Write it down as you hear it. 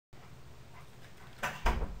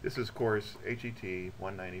This is course HET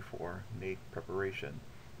 194, NAET preparation.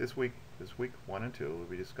 This week 1 and 2, we'll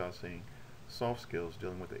be discussing soft skills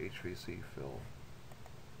dealing with the HVAC fill.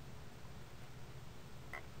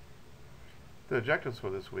 The objectives for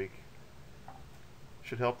this week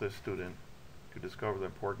should help the student to discover the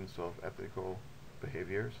importance of ethical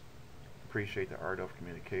behaviors, appreciate the art of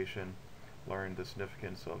communication, learn the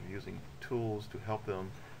significance of using tools to help them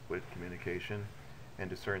with communication, and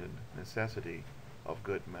discern the necessity of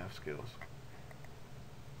good math skills.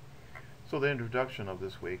 So the introduction of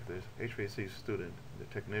this week, the HVAC student, the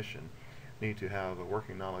technician, need to have a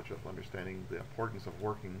working knowledge of understanding the importance of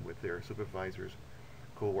working with their supervisors,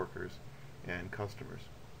 co-workers, and customers.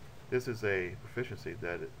 This is a proficiency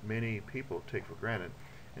that many people take for granted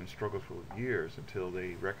and struggle for years until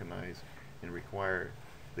they recognize and require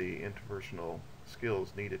the interpersonal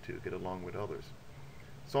skills needed to get along with others.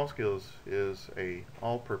 Soft skills is a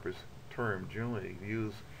all-purpose term generally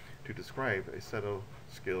used to describe a set of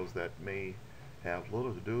skills that may have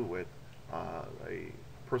little to do with a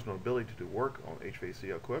personal ability to do work on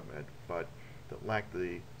HVAC equipment, but that lack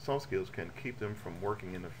the soft skills can keep them from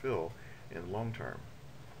working in the field in the long term.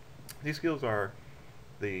 These skills are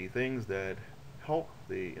the things that help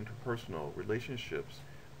the interpersonal relationships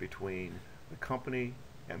between the company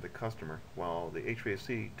and the customer, while the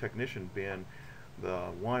HVAC technician being the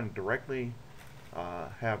one directly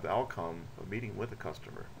have the outcome of meeting with the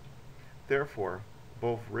customer. Therefore,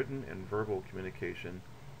 both written and verbal communication,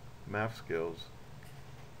 math skills,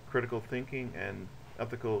 critical thinking, and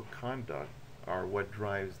ethical conduct are what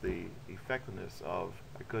drives the effectiveness of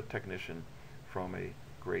a good technician from a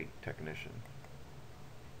great technician.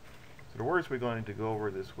 So the words we're going to go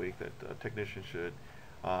over this week that a technician should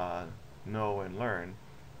know and learn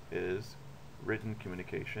is written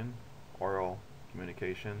communication, oral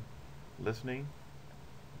communication, listening,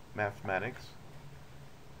 mathematics,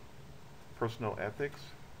 personal ethics,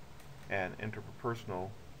 and interpersonal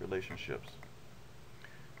relationships.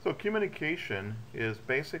 So communication is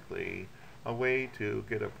basically a way to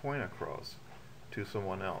get a point across to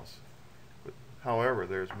someone else. However,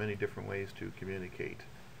 there's many different ways to communicate.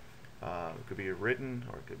 It could be written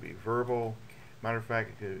or it could be verbal. Matter of fact,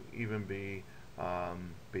 it could even be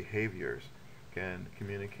behaviors can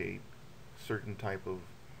communicate certain type of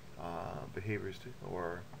behaviors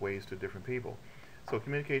or ways to different people. So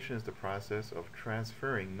communication is the process of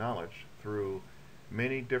transferring knowledge through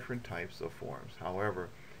many different types of forms. However,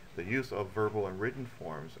 the use of verbal and written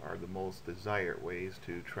forms are the most desired ways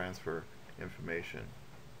to transfer information.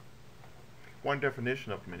 One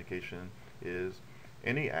definition of communication is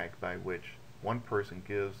any act by which one person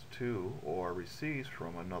gives to or receives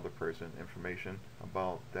from another person information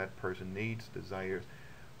about that person's needs, desires,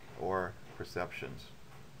 or perceptions,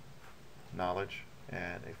 knowledge,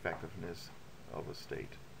 and effectiveness of a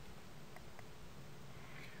state.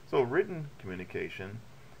 So written communication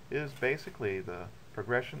is basically the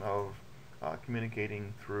progression of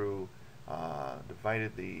communicating through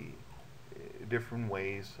divided the different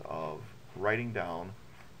ways of writing down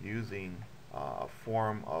using a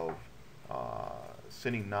form of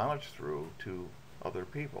sending knowledge through to other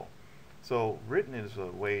people. So written is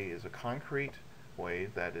a concrete way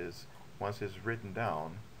that is, once it's written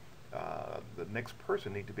down, the next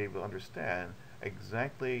person needs to be able to understand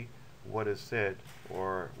exactly what is said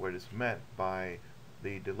or what is meant by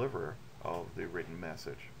the deliverer of the written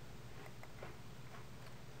message.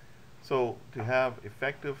 So to have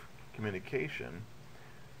effective communication,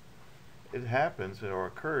 it happens or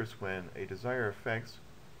occurs when a desired effect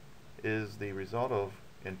is the result of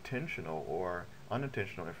intentional or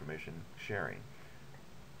unintentional information sharing,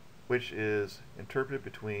 which is interpreted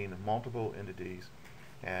between multiple entities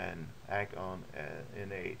and act on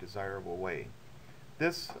in a desirable way.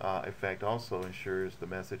 This effect also ensures the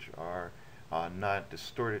message are not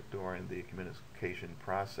distorted during the communication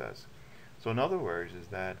process. So in other words, is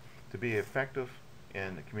that to be effective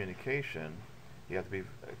in communication, you have to be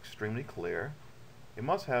extremely clear. It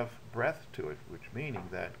must have breadth to it, which meaning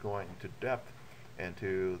that going into depth and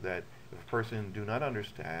to that if a person do not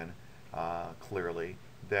understand clearly,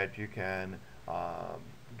 that you can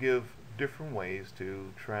give different ways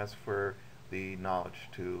to transfer the knowledge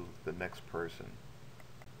to the next person.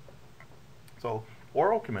 So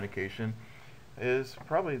oral communication is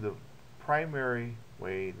probably the primary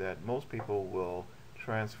way that most people will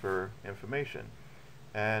transfer information,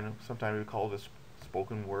 and sometimes we call this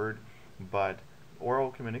spoken word, but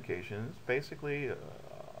oral communication is basically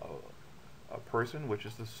a person, which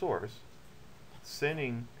is the source,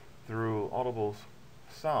 sending through audible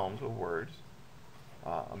sounds or words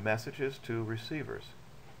messages to receivers.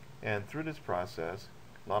 And through this process,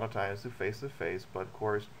 a lot of times through face-to-face, but of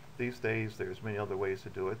course these days there's many other ways to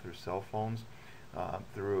do it, through cell phones,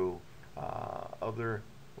 through other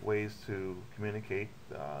ways to communicate,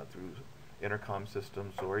 through intercom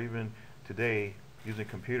systems, or even today using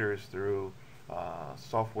computers through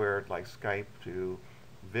software like Skype to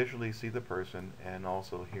visually see the person and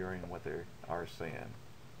also hearing what they are saying.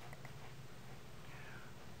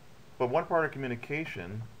 But one part of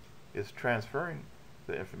communication is transferring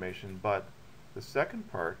the information, but the second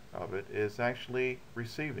part of it is actually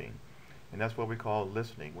receiving, and that's what we call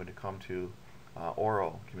listening when it comes to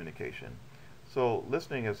oral communication. So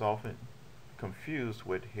listening is often confused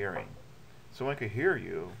with hearing. Someone could hear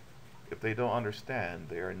you, if they don't understand,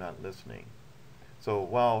 they are not listening. So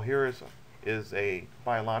while here is a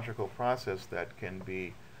biological process that can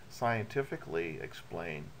be scientifically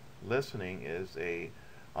explained, listening is a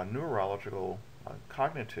neurological,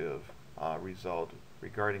 cognitive result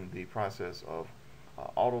regarding the process of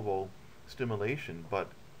audible stimulation, but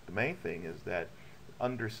the main thing is that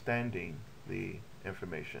understanding the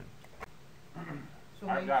information. So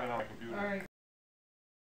I've got it on my computer. All right.